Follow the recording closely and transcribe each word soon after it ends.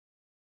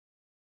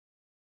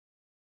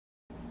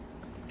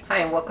Hi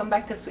and welcome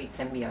back to Sweets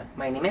and Beyond.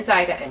 My name is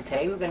Ida and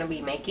today we're going to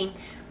be making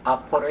a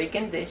Puerto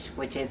Rican dish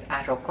which is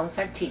arroz con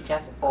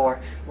salchichas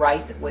or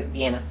rice with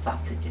Vienna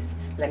sausages.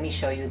 Let me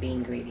show you the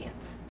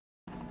ingredients.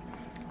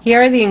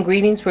 Here are the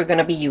ingredients we're going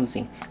to be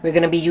using. We're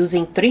going to be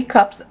using 3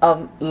 cups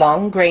of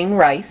long grain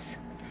rice,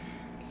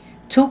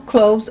 2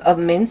 cloves of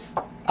minced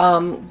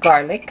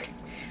garlic,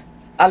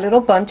 a little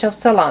bunch of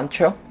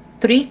cilantro,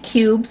 3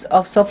 cubes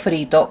of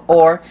sofrito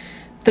or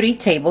 3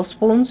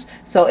 tablespoons.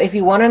 So if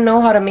you want to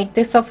know how to make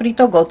this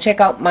sofrito, go check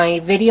out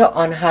my video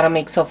on how to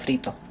make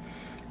sofrito.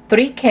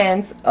 3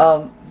 cans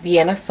of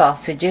Vienna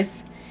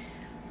sausages.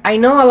 I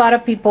know a lot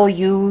of people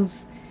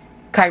use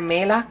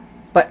carmela,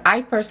 but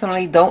I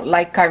personally don't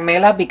like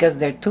carmela because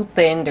they're too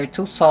thin, they're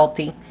too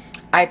salty.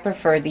 I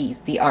prefer these,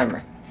 the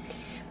Armour.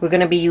 We're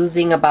going to be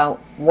using about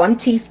 1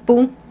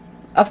 teaspoon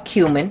of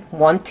cumin,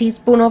 1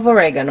 teaspoon of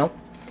oregano,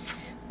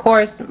 of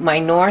course my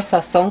Knorr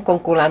Sazon con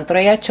culantro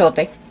y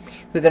achiote.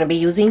 We're going to be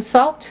using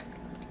salt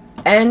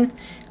and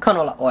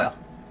canola oil.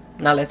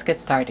 Now let's get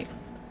started.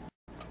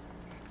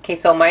 Okay,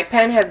 so my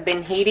pan has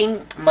been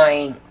heating,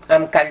 my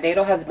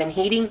caldero has been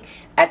heating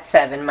at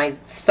 7. My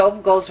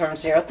stove goes from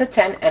 0 to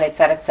 10 and it's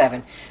at a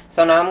 7.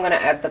 So now I'm going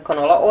to add the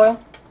canola oil,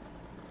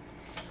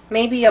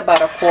 maybe about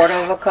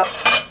 1/4 cup.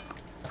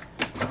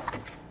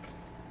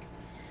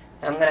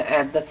 I'm going to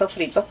add the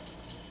sofrito.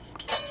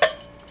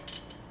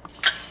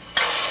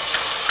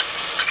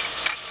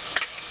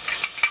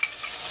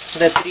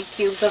 The 3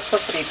 cubes of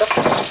sofrito.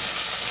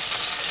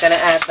 Gonna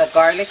add the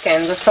garlic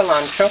and the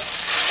cilantro.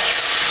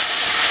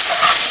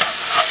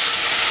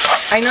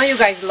 I know you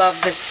guys love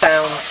this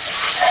sound,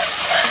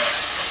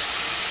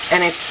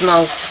 and it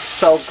smells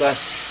so good.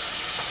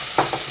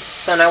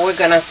 So now we're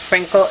gonna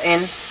sprinkle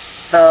in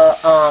the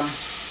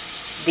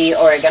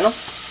oregano,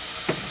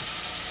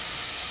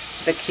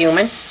 the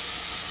cumin,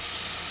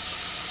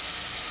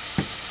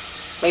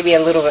 maybe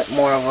a little bit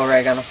more of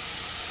oregano.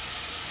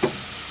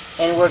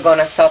 And we're going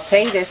to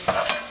saute this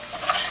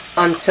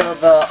until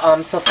the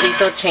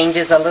sofrito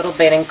changes a little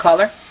bit in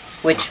color,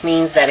 which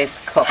means that it's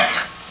cooked.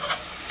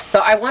 So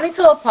I wanted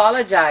to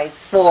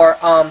apologize for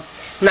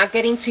not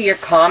getting to your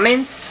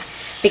comments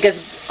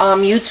because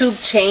YouTube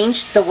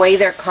changed the way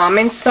their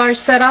comments are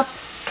set up,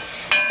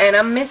 and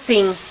I'm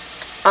missing,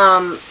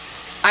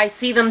 I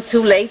see them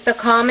too late, the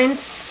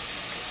comments.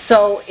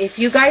 So if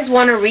you guys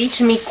want to reach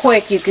me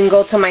quick, you can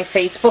go to my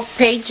Facebook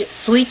page,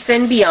 Sweets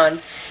and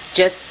Beyond.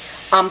 Just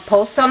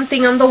post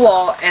something on the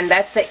wall, and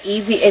that's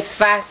it's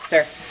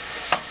faster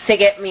to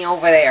get me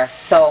over there.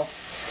 So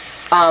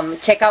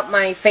check out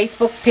my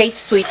Facebook page,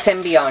 Sweets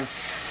and Beyond.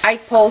 I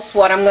post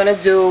what I'm gonna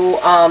do,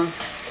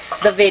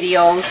 the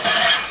videos,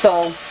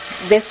 so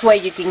this way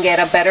you can get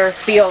a better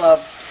feel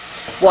of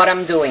what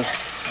I'm doing.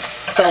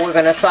 So we're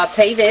gonna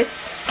saute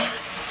this,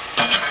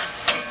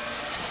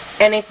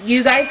 and if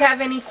you guys have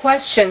any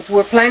questions,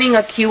 we're planning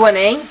a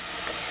Q&A,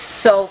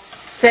 so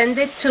send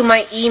it to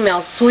my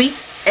email,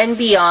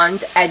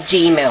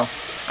 sweetsandbeyond@gmail.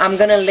 I'm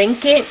going to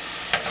link it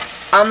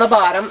on the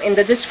bottom in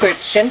the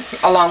description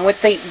along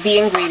with the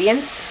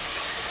ingredients.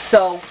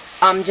 So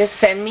just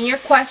send me your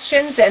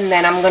questions, and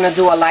then I'm going to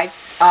do a live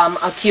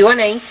a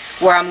Q&A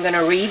where I'm going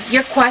to read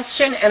your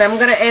question and I'm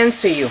going to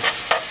answer you.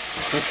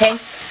 Okay?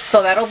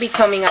 So that'll be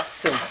coming up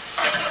soon.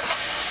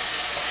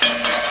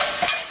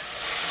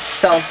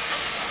 So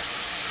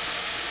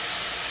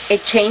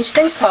it changed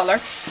in color.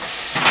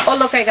 Oh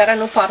look, I got a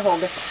new pot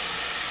holder,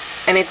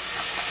 and it's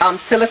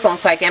silicone,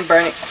 so I can't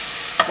burn it.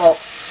 Well,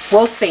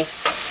 we'll see.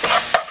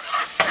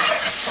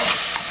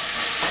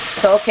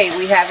 So okay,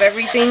 we have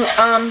everything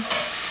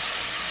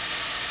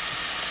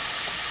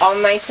all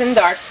nice and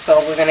dark,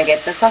 so we're gonna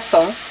get the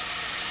sazon.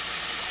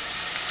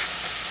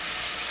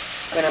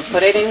 I'm gonna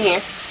put it in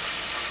here.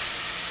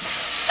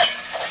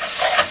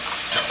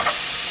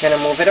 Gonna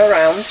move it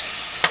around.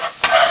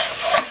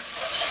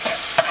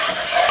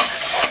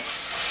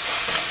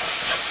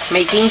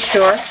 Making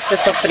sure the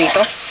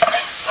sofrito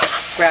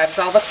grabs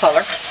all the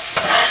color.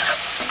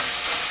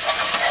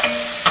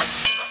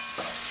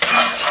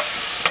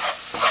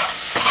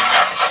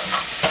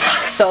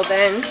 So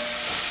then,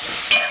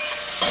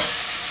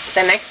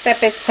 the next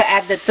step is to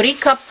add the 3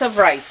 cups of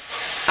rice.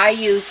 I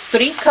use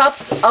 3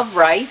 cups of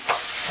rice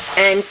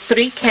and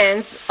 3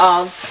 cans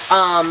of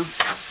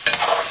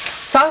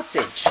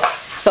sausage.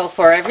 So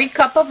for every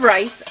cup of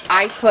rice,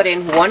 I put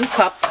in 1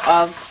 cup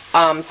of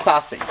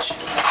sausage.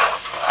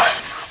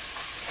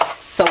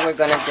 So we're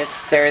going to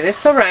just stir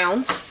this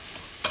around,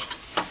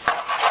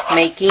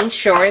 making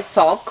sure it's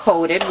all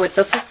coated with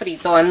the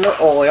sofrito and the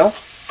oil,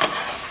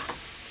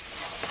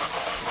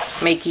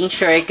 making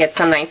sure it gets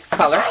a nice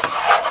color,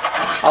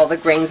 all the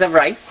grains of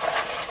rice.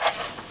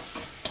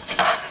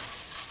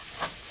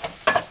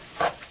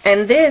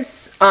 And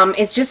this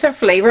is just a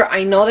flavor.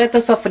 I know that the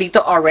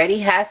sofrito already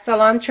has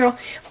cilantro,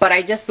 but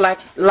I just like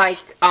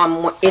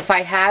if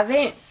I have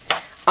it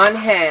on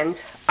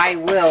hand, I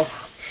will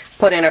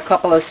put in a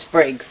couple of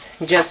sprigs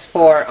just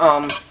for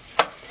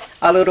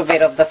a little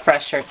bit of the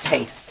fresher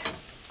taste.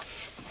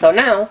 So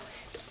now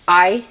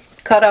I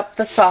cut up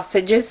the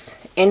sausages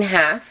in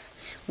half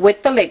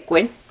with the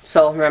liquid.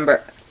 So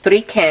remember,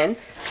 3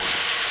 cans.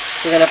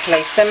 We're gonna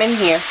place them in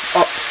here.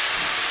 Oh,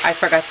 I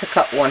forgot to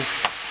cut one.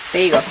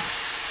 There you go.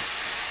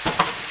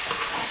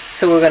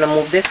 So we're gonna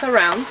move this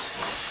around.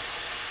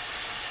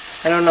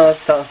 I don't know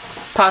if the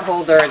pot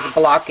holder is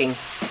blocking.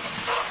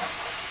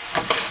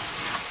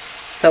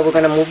 So we're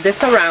gonna move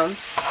this around.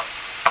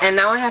 And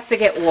now I have to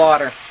get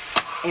water,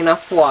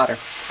 enough water.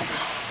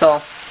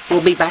 So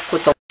we'll be back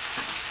with the.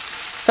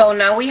 So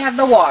now we have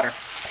the water.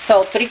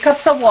 So 3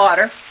 cups of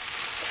water.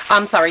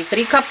 I'm sorry,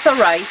 3 cups of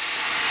rice.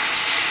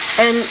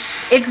 And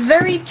it's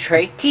very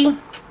tricky.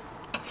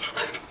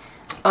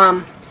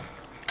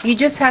 You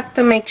just have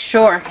to make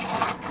sure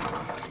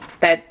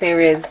that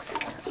there is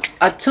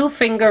a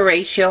 2-finger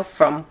ratio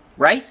from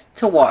rice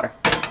to water.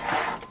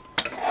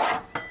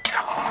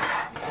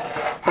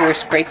 So we're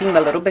scraping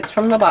the little bits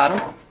from the bottom.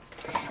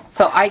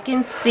 So I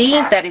can see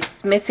that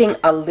it's missing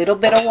a little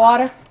bit of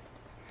water.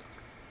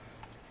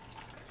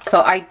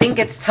 So I think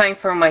it's time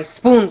for my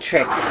spoon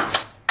trick.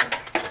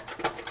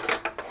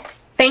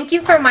 Thank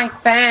you for my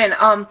fan.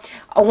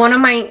 One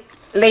of my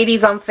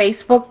ladies on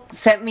Facebook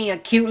sent me a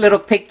cute little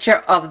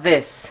picture of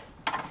this.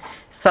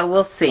 So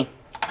we'll see.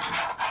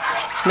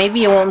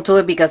 Maybe you won't do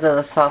it because of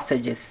the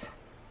sausages.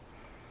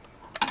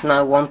 No,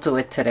 I won't do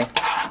it today.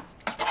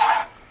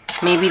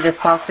 Maybe the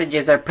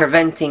sausages are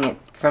preventing it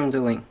from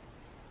doing.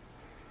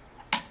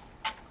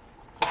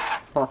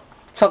 Well,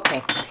 it's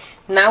okay.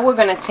 Now we're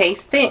gonna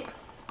taste it.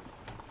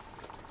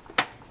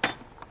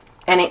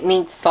 And it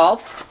needs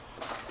salt.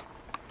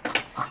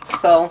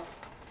 So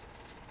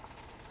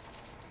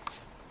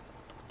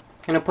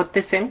I'm gonna put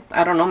this in.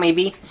 I don't know,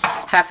 maybe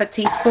half a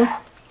teaspoon.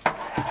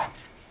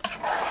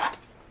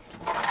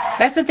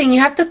 That's the thing, you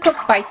have to cook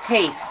by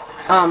taste.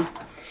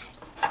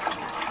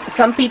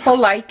 Some people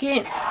like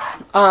it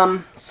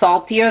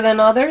saltier than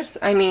others.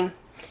 I mean,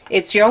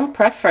 it's your own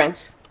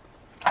preference.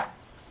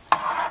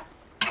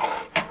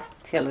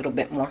 See, a little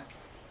bit more.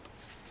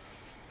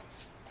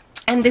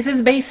 And this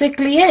is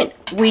basically it.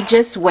 We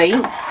just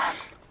wait.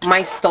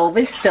 My stove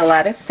is still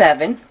at a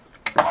 7.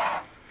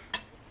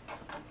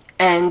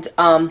 And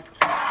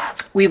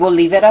we will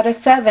leave it at a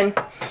 7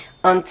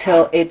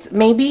 until it's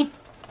maybe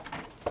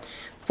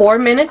 4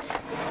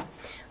 minutes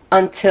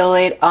until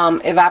it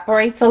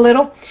evaporates a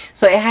little.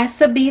 So it has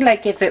to be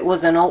like if it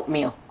was an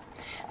oatmeal.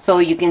 So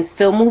you can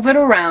still move it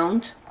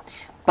around,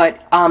 but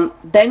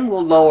then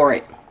we'll lower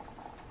it.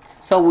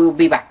 So we'll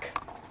be back.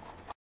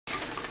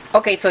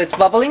 Okay, so it's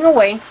bubbling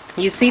away.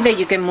 You see that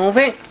you can move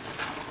it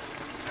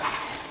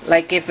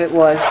like if it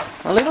was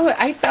a little bit.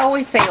 I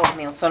always say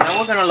oatmeal. So now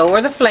we're going to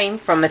lower the flame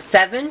from a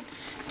 7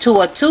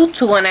 to a 2,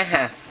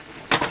 2.5.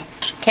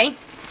 Okay,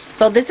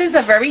 so this is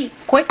a very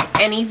quick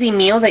and easy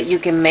meal that you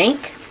can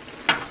make.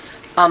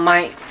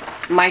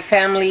 My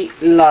family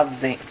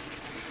loves it.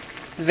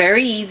 It's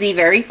very easy,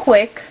 very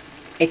quick.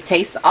 It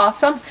tastes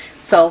awesome.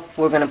 So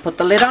we're going to put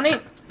the lid on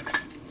it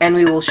and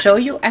we will show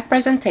you a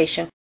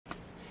presentation.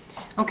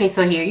 Okay,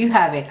 so here you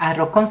have it,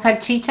 arroz con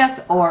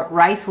salchichas or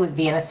rice with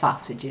Vienna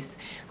sausages.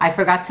 I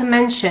forgot to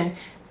mention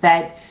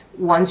that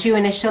once you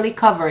initially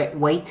cover it,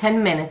 wait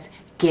 10 minutes,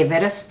 give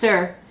it a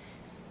stir,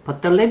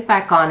 put the lid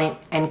back on it,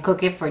 and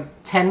cook it for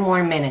 10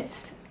 more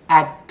minutes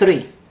at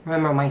 3.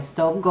 Remember, my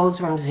stove goes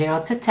from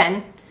 0 to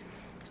 10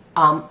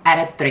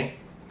 at a 3.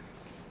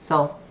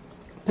 So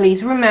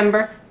please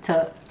remember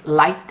to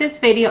like this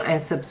video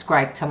and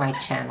subscribe to my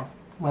channel.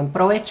 Buen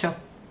provecho.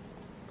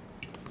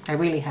 I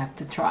really have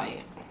to try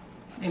it.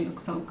 It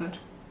looks so good.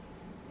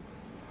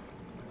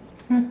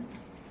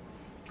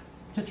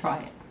 To try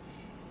it.